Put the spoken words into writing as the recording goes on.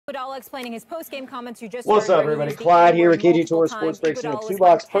Iguodala explaining his post-game comments. You just What's up, everybody? Clyde here with KG Tour Sports Breaks in a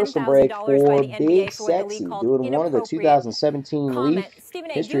two-box personal break for Big Sexy. Doing one of the 2017 Leaf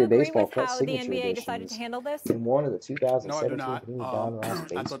History of Baseball Cut Signature Editions in one of the 2017 Donruss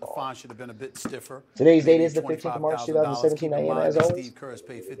Baseball. I thought the fine should have been a bit stiffer. Today's date is the 15th of March, 2017. I am, as always, Steve Kerr has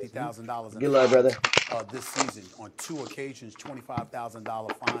paid $50,000 good luck, brother. This season. On 2 occasions,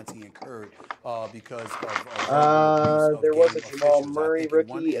 $25,000 fines he incurred because of there was a Jamal Murray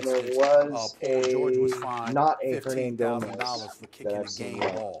rookie, and there was George was fined not a Fernando $15,000 for kicking a game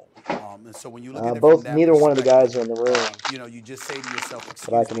ball. And so when you look at it both, from that neither one of the guys are in the room. you know, you just say to yourself,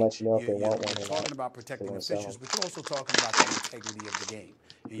 but I can let you know if they want one. You're talking about protecting officials, but you're also talking about the integrity of the game.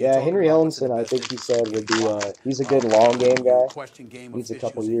 Yeah, Henry Ellenson, I think he said, would be, he's a good long game guy. Needs a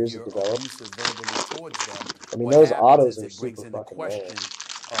couple years to develop. I mean, those autos are super fucking rare.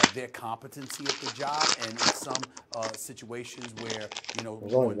 Their competency at the job, and in some situations where, you know,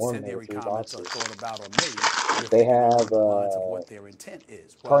 more incendiary comments are thought about or made, they have what their intent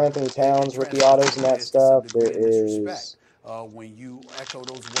is. Karl Anthony Towns rookie autos and that stuff. There is when you echo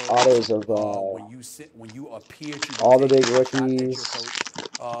those words, autos of when you appear to all the big rookies.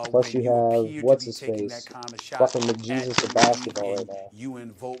 Plus you have what's his face, fucking McJesus of basketball right now. You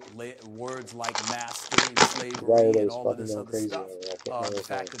invoke words like masculine, slavery, and all of this other stuff. The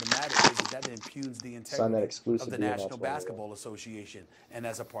fact of the matter is that impugns the integrity of the National Basketball Association, and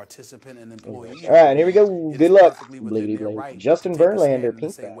as a participant and employee. All right, here we go. Good luck, Justin Verlander,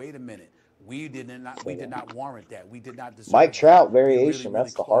 pink say, wait a minute. We did not warrant that. We did not deserve Mike Trout variation. Really,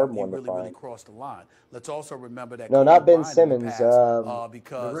 that's the hard one to find. Really crossed the line. Let's also remember that. No, not Ben Simmons.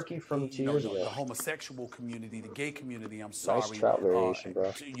 Because the rookie from 2 years ago. The homosexual community, the gay community. I'm sorry. Nice Trout variation,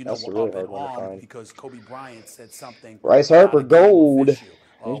 bro. You know, that's a really hard one to find. Because Kobe Bryant said something. Bryce Harper, gold.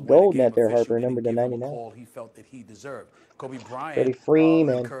 There's gold in that there, Harper, number to 99. He felt that he deserved. Kobe Bryant Freddie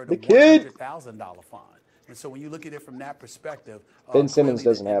Freeman, incurred the kid. $100,000 fine. And so when you look at it from that perspective, Ben Simmons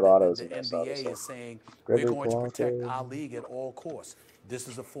doesn't have autos. The NBA is saying we're going to protect our league at all costs. This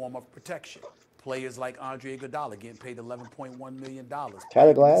is a form of protection. Players like Andre Iguodala getting paid $11.1 million.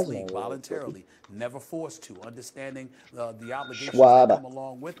 Tyler Glasnow voluntarily, never forced to, understanding the obligations Schwab. that come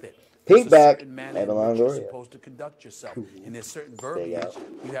along with it. Pinkback, you're supposed to conduct yourself, and there's certain verbiage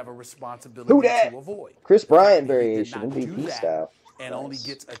you have a responsibility to avoid. Chris Bryant variation, MVP style. And only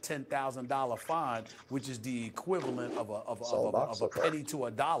gets a $10,000 fine, which is the equivalent of a penny to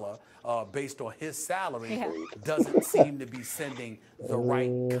a dollar, based on his salary, doesn't seem to be sending the right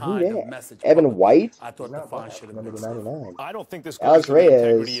kind of message. Evan White? I thought the fine should have been 99. I don't think this goes to the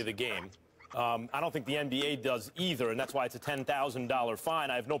integrity of the game. I don't think the NBA does either, and that's why it's a $10,000 fine.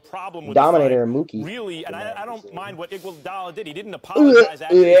 I have no problem with Dominator and Mookie. Really, and I don't mind what Iguodala did. He didn't apologize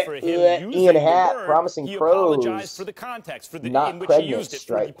actually for him using Ian Hatt, the word. promising he pros. apologized for the context, for the in which he used it,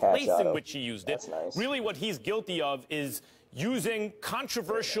 for the place in which he used it. Nice. Really, what he's guilty of is using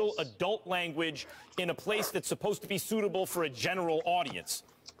controversial adult language in a place that's supposed to be suitable for a general audience.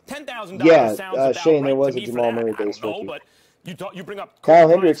 $10,000 sounds about Shane, right there was to a me Jamal for that. Murray I base don't know, rookie. but you bring up Kyle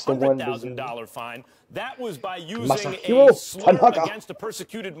Hendricks, the $100,000 fine. That was by using a slur against a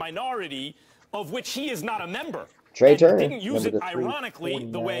persecuted minority of which he is not a member. Trey Turner didn't use it ironically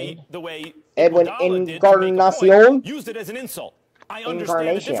the way Edwin Encarnacion used it as an insult. I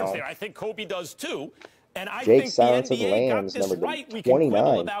understand the difference there. I think Kobe does too. And I Jake think Silence the of the NBA Lambs, got this number right. We 29. can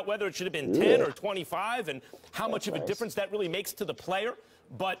quibble about whether it should have been 10 or 25 and how much of a difference that really makes to the player.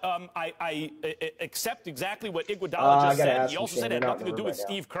 But I accept exactly what Iguodala just said. He also said it had nothing to do with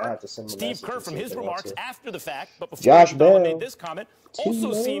Steve Kerr. Steve Kerr, from his remarks after the fact, but before Iguodala made this comment,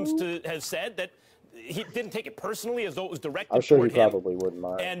 also seems to have said that he didn't take it personally as though it was directed I'm sure toward he probably wouldn't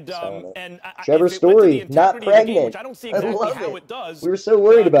mind. And Trevor Story, not pregnant. Which I don't see exactly how it does. We were so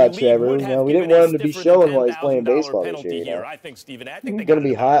worried about Trevor. You know, we didn't want him to be showing while he's playing baseball this year. You know? I think, Stephen, it's going to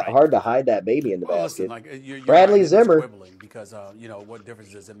be hard to hide that baby in the basket. Listen, you're Bradley Zimmer. Because, you know, what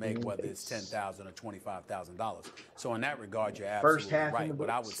difference does it make whether it's $10,000 or $25,000? So in that regard, you're absolutely right. What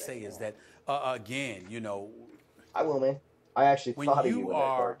I would say is that, again, you know. I will, man. I actually thought of you when that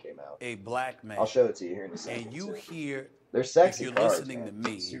are card came out. a black man, I'll show it to you here in a second. And you hear, they're sexy if you're cards, listening man. to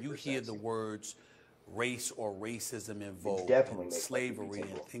me, Super you hear sexy. the words race or racism involved, definitely and slavery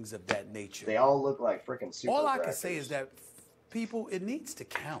and things of that nature. They all look like freaking super All I can say is that people, it needs to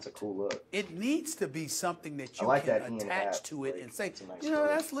count. It's a cool look. It needs to be something that you like can attach to it and say, you know,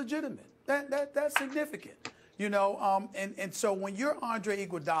 that's legitimate. That's significant. You know, and so when you're Andre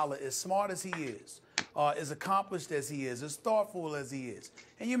Iguodala, as smart as he is, as accomplished as he is, as thoughtful as he is,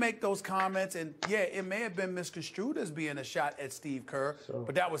 and you make those comments, and yeah, it may have been misconstrued as being a shot at Steve Kerr,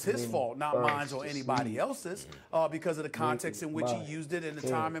 but that was his fault, not mine or anybody else's, because of the context in which he used it and the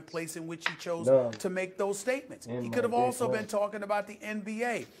time and place in which he chose to make those statements. He could have also been talking about the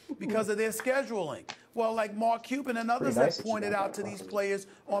NBA because of their scheduling. Well, like Mark Cuban and others have pointed out to these players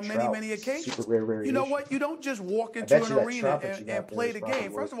on many occasions. You know what? You don't just walk into an arena and play the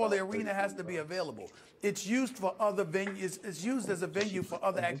game. First of all, the arena has to be available. It's used for other venues. It's used as a venue for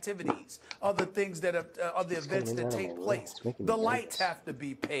other activities, other things that are other events that take place. The lights have to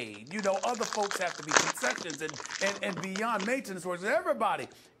be paid. You know, other folks have to be concessions and beyond maintenance workers. Everybody.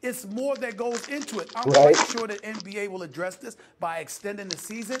 It's more that goes into it. I'm quite sure that NBA will address this by extending the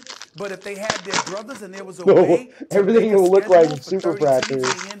season. But if they had their brothers and there was a way to everything will look like super fractors.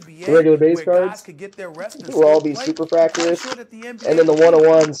 Regular base cards could get their rest will all be super fractors, and then the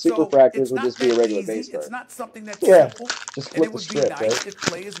 101 super fractors would just be a regular base card. It's not something that's simple. Just and flip it would the strip, be nice right? if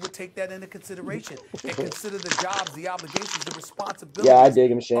players would take that into consideration and consider the jobs, the obligations, the responsibilities. Yeah, I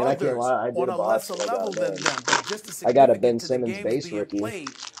dig him, Shane. I can't lie. I did on a a box lesser level than them. But just I got a Ben Simmons base rookie,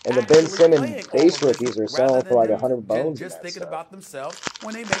 and the Ben Simmons base rookies are selling for like 100 bones. Just thinking about themselves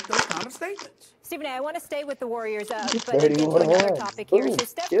when they make those kind of statements. Stephen A., I want to stay with the Warriors, but get to another topic here. So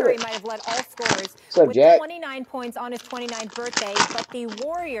Steph Curry might have led all scorers with 29 points on his 29th birthday, but the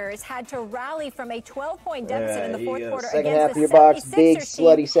Warriors had to rally from a 12-point deficit in the fourth quarter Second against half of the your box, 76ers big,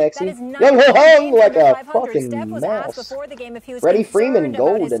 slutty, sexy. That is not hung like a 500. fucking Steph was asked mouse. before the game if he was Freddie concerned Freeman about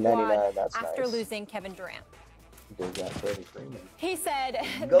gold his in squad 99. That's after nice. losing Kevin Durant. Freddie Freeman. He said,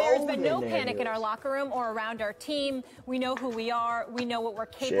 there's been no panic in our locker room or around our team. We know who we are. We know what we're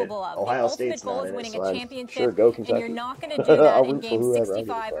capable of. Ohio the State's ultimate goal is winning a championship, go Kentucky. and you're not going to do that in game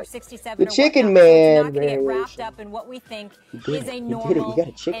 65 or 67 the or Chicken whatnot. Man So it's not going to get wrapped up in what we think is a normal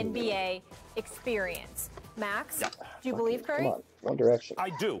NBA experience. Max, do you believe Curry? Come on, One Direction.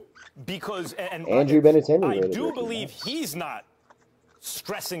 I do, because Andrew Benintendi. I do believe he's not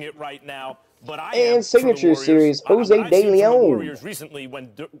stressing it right now. But I and signature series, Jose De Leon. The Warriors recently, when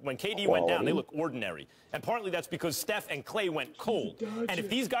KD went down, they look ordinary, and partly that's because Steph and Clay went cold. And if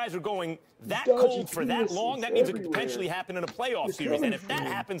these guys are going that cold for that long, that means it could potentially happen in a playoff series. And if that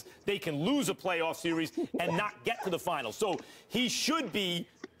happens, they can lose a playoff series and not get to the finals. So he should be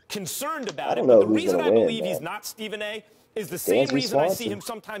concerned about it. But the reason I believe he's not Stephen A. is the same reason I see him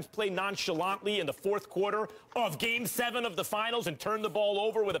sometimes play nonchalantly in the fourth quarter of Game 7 of the finals and turn the ball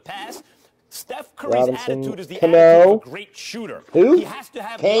over with a pass. Steph Curry's attitude is the attitude of a great shooter. He has to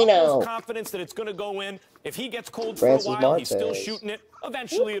have the utmost confidence that it's going to go in. If he gets cold for a while, he's still shooting it.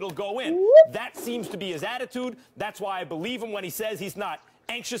 Eventually, it'll go in. That seems to be his attitude. That's why I believe him when he says he's not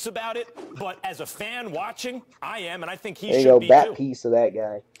anxious about it. But as a fan watching, I am, and I think he should be too. That piece of that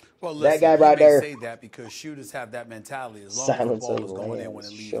guy. Well, listen, that guy right there. Say that because shooters have that mentality. As long as the ball is going in when it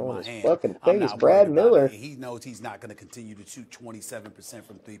leaves my hand, fucking I'm face, not Brad Miller. He knows he's not going to continue to shoot 27%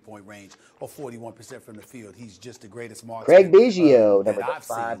 from three-point range or 41% from the field. He's just the greatest marksman. Craig Biggio, number I've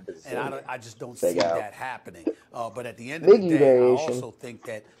 5. Seen, and I just don't see that happening. But at the end of the day, I also think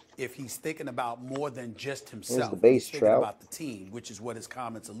that if he's thinking about more than just himself, he's thinking about the team, which is what his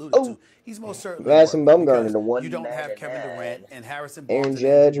comments alluded to. He's most certainly Madison Bumgarner to 1. You don't have Kevin Durant and Harrison Aaron Barnes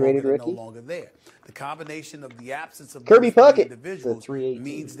Judge, rated rookie, no longer there. The combination of the absence of Kirby Puckett individuals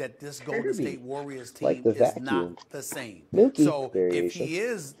means that this Golden State Warriors team is not the same. Milky so variation.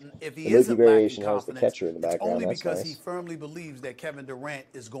 if he isn't lacking confidence, it's only because he firmly believes that Kevin Durant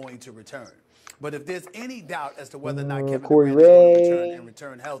is going to return. But if there's any doubt as to whether or not Kevin Durant is going to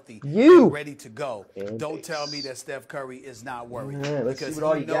return healthy and ready to go, don't tell me that Steph Curry is not worried because he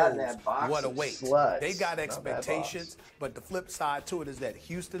knows what awaits. They got expectations, but the flip side to it is that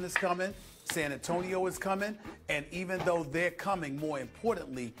Houston is coming, San Antonio is coming, and even though they're coming, more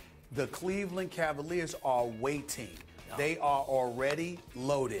importantly, the Cleveland Cavaliers are waiting. They are already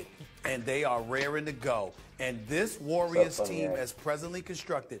loaded, and they are raring to go. And this Warriors team, as presently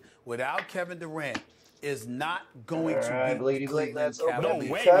constructed, without Kevin Durant, is not going to beat Cleveland Cavaliers.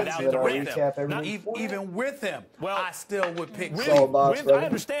 No way without Durant. Even with him, I still would pick Cleveland. I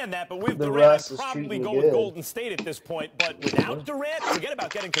understand that, but with Durant, I'd probably go with Golden State at this point. But without Durant, forget about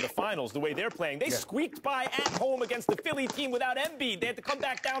getting to the finals the way they're playing. They squeaked by at home against the Philly team without Embiid. They had to come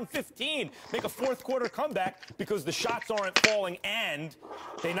back down 15, make a fourth-quarter comeback because the shots aren't falling, and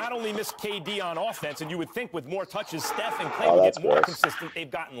they not only missed KD on offense, and you would think with more touches, Steph and Clay would get more consistent.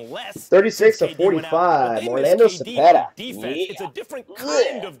 They've gotten less. 36-45. Orlando Cepeda. It's a different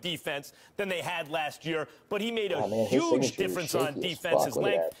kind of defense than they had last year, but he made a huge difference on defense. His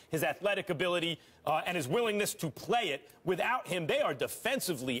length, his athletic ability, and his willingness to play it. Without him, they are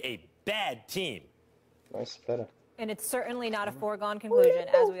defensively a bad team. Nice better. And it's certainly not a foregone conclusion,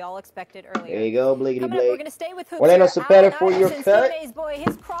 as we all expected earlier. There you go, Bliggity Coming up, we're going to stay with hoops. Bueno, Cepeda for your cut. Boy,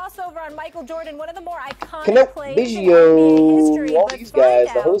 his crossover on Michael Jordan, one of the more iconic Canope, plays in Biggio, history. all these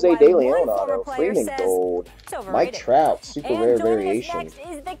guys, the Jose De Leon auto, Freeman gold, Mike Trout, super rare variation,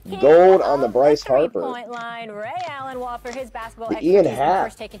 gold on the Bryce Harper, line, Ray Allen will offer his basketball the Ian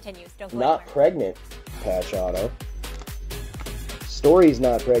Happ, Don't not pregnant patch auto. Story's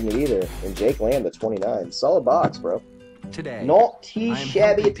not pregnant either, and Jake Lamb, the 29. Solid box, bro. Today, not too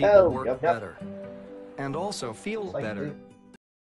shabby at all. Work better, and also feel better.